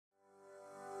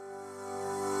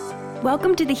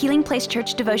Welcome to the Healing Place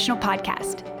Church Devotional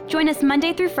Podcast. Join us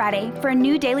Monday through Friday for a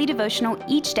new daily devotional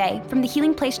each day from the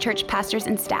Healing Place Church pastors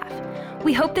and staff.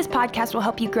 We hope this podcast will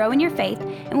help you grow in your faith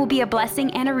and will be a blessing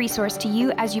and a resource to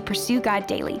you as you pursue God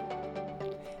daily.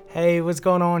 Hey, what's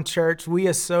going on, church? We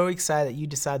are so excited that you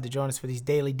decided to join us for these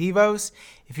daily devos.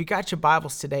 If you got your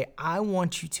Bibles today, I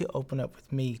want you to open up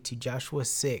with me to Joshua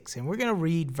 6, and we're going to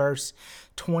read verse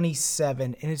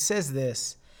 27, and it says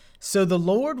this: "So the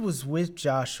Lord was with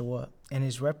Joshua, and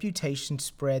his reputation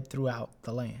spread throughout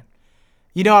the land."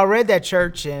 You know, I read that,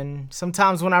 church, and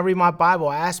sometimes when I read my Bible,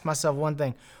 I ask myself one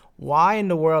thing: why in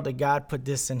the world did God put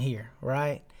this in here,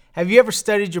 right? Have you ever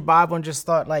studied your Bible and just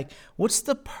thought, like, what's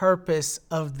the purpose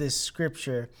of this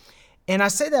scripture? And I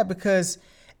say that because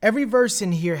every verse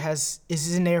in here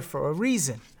is in there for a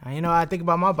reason. You know, I think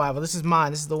about my Bible. This is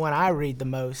mine. This is the one I read the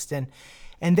most. And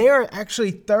there are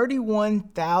actually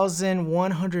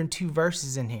 31,102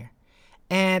 verses in here.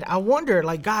 And I wonder,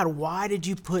 like, God, why did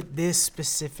you put this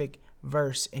specific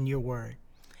verse in your word?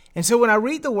 And so when I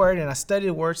read the word and I study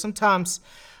the word, sometimes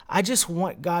I just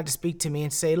want God to speak to me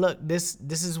and say, look, this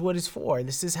is what it's for.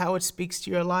 This is how it speaks to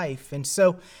your life. And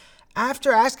so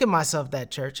after asking myself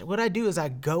that, church, what I do is I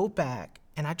go back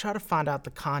and I try to find out the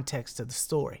context of the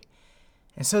story.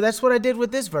 And so that's what I did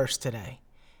with this verse today.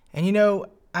 And, you know,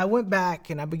 I went back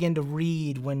and I began to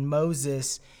read when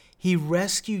Moses, he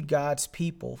rescued God's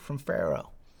people from Pharaoh.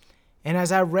 And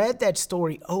as I read that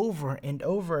story over and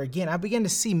over again, I began to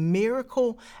see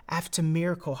miracle after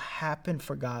miracle happen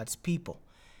for God's people.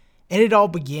 And it all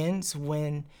begins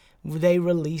when they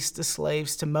released the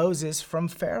slaves to Moses from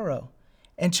Pharaoh.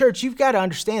 And church, you've got to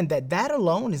understand that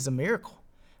alone is a miracle,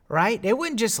 right? They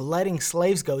weren't just letting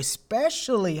slaves go,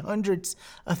 especially hundreds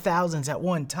of thousands at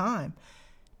one time.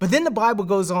 But then the Bible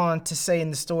goes on to say in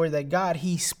the story that God,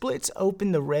 he splits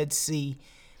open the Red Sea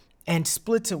and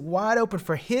splits it wide open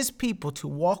for his people to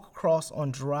walk across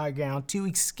on dry ground to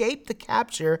escape the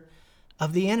capture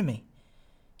of the enemy.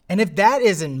 And if that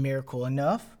isn't miracle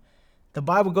enough, the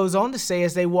Bible goes on to say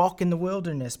as they walk in the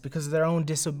wilderness because of their own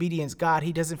disobedience, God,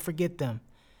 he doesn't forget them.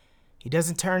 He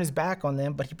doesn't turn his back on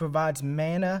them, but he provides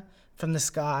manna from the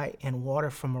sky and water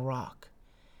from a rock.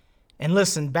 And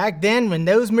listen, back then when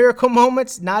those miracle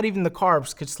moments, not even the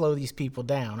carbs could slow these people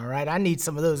down, all right? I need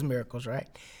some of those miracles, right?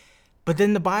 But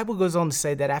then the Bible goes on to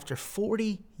say that after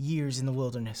 40 years in the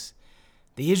wilderness,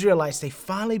 the Israelites, they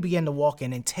finally began to walk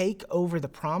in and take over the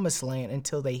promised land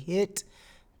until they hit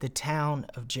the town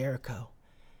of Jericho.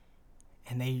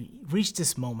 And they reach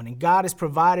this moment, and God has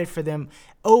provided for them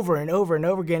over and over and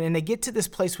over again. And they get to this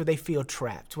place where they feel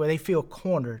trapped, where they feel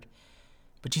cornered.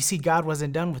 But you see, God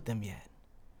wasn't done with them yet.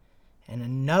 And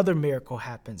another miracle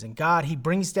happens. And God, he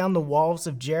brings down the walls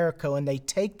of Jericho, and they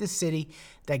take the city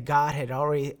that God had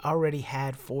already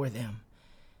had for them.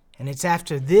 And it's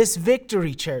after this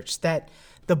victory, church, that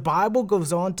the Bible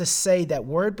goes on to say that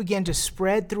word began to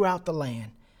spread throughout the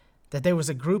land, that there was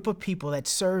a group of people that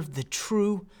served the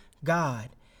true God,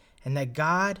 and that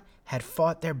God had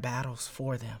fought their battles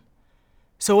for them.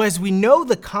 So as we know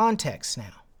the context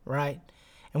now, right,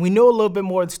 and we know a little bit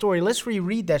more of the story, let's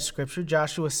reread that scripture,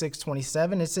 Joshua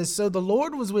 6:27. It says, "So the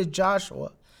Lord was with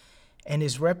Joshua, and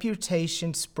his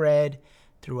reputation spread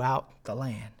throughout the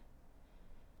land."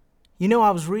 You know,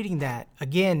 I was reading that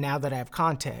again now that I have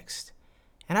context,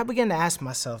 and I began to ask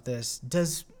myself this: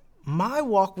 does my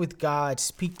walk with God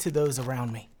speak to those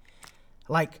around me?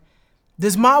 Like,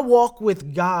 does my walk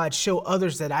with God show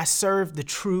others that I serve the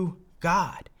true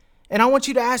God? And I want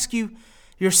you to ask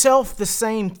yourself the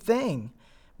same thing.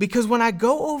 Because when I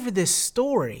go over this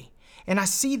story and I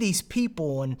see these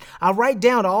people and I write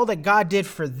down all that God did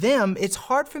for them, it's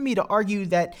hard for me to argue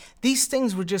that these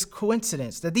things were just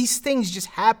coincidence, that these things just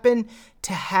happen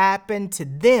to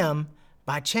them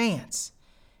by chance.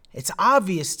 It's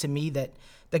obvious to me that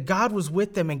God was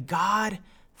with them and God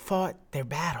fought their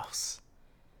battles.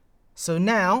 So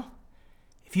now,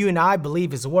 if you and I believe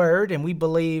his word and we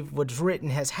believe what's written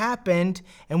has happened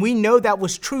and we know that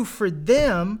was true for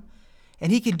them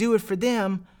and he could do it for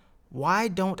them, why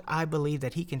don't I believe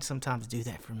that he can sometimes do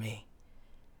that for me?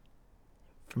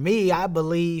 For me, I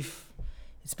believe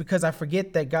it's because I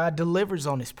forget that God delivers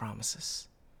on his promises.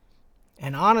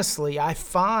 And honestly, I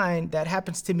find that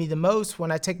happens to me the most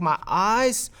when I take my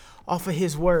eyes off of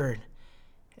his word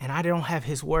and I don't have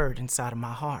his word inside of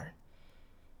my heart.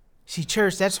 See,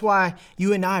 church, that's why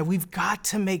you and I, we've got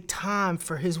to make time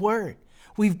for his word.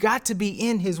 We've got to be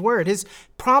in his word. His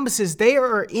promises, they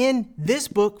are in this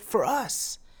book for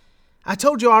us. I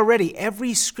told you already,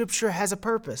 every scripture has a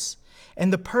purpose.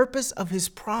 And the purpose of his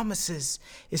promises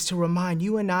is to remind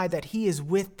you and I that he is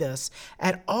with us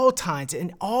at all times,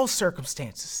 in all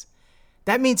circumstances.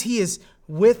 That means he is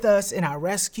with us in our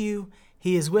rescue.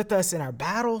 He is with us in our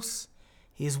battles.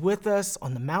 He is with us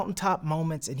on the mountaintop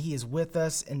moments, and he is with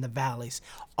us in the valleys.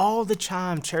 All the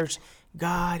time, church,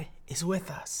 God is with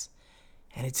us.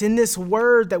 And it's in this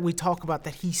word that we talk about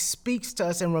that he speaks to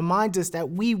us and reminds us that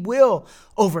we will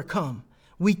overcome.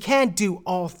 We can do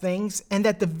all things, and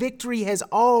that the victory has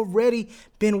already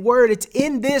been word. It's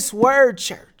in this word,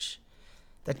 church,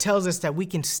 that tells us that we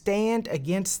can stand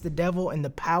against the devil in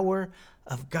the power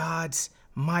of God's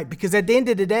might. Because at the end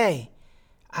of the day,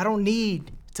 I don't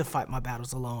need to fight my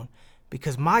battles alone,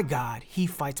 because my God, he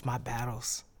fights my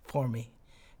battles for me.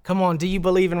 Come on, do you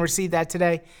believe and receive that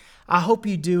today? I hope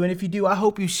you do. And if you do, I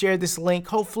hope you share this link.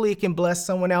 Hopefully it can bless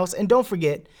someone else. And don't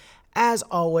forget, as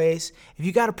always, if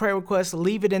you got a prayer request,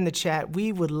 leave it in the chat.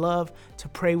 We would love to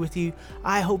pray with you.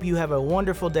 I hope you have a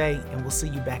wonderful day, and we'll see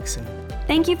you back soon.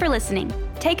 Thank you for listening.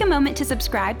 Take a moment to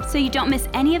subscribe so you don't miss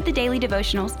any of the daily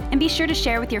devotionals, and be sure to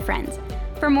share with your friends.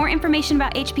 For more information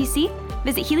about HPC,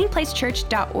 visit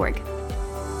healingplacechurch.org.